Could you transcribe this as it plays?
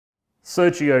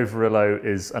Sergio Varillo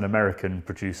is an American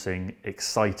producing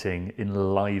exciting,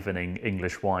 enlivening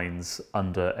English wines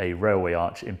under a railway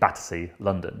arch in Battersea,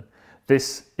 London.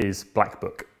 This is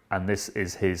Blackbook, and this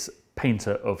is his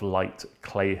Painter of Light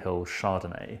Clayhill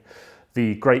Chardonnay.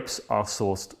 The grapes are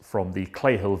sourced from the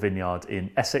Clayhill Vineyard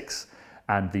in Essex,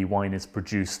 and the wine is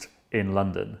produced in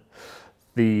London.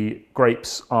 The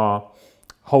grapes are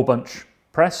whole bunch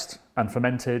pressed and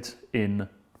fermented in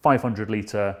 500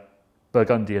 litre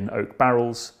Burgundian oak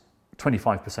barrels,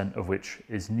 25% of which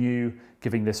is new,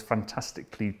 giving this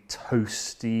fantastically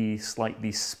toasty,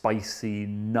 slightly spicy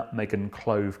nutmeg and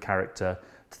clove character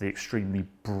to the extremely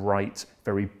bright,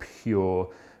 very pure,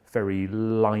 very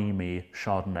limey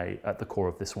Chardonnay at the core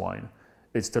of this wine.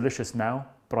 It's delicious now,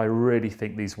 but I really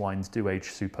think these wines do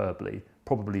age superbly,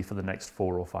 probably for the next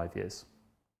 4 or 5 years.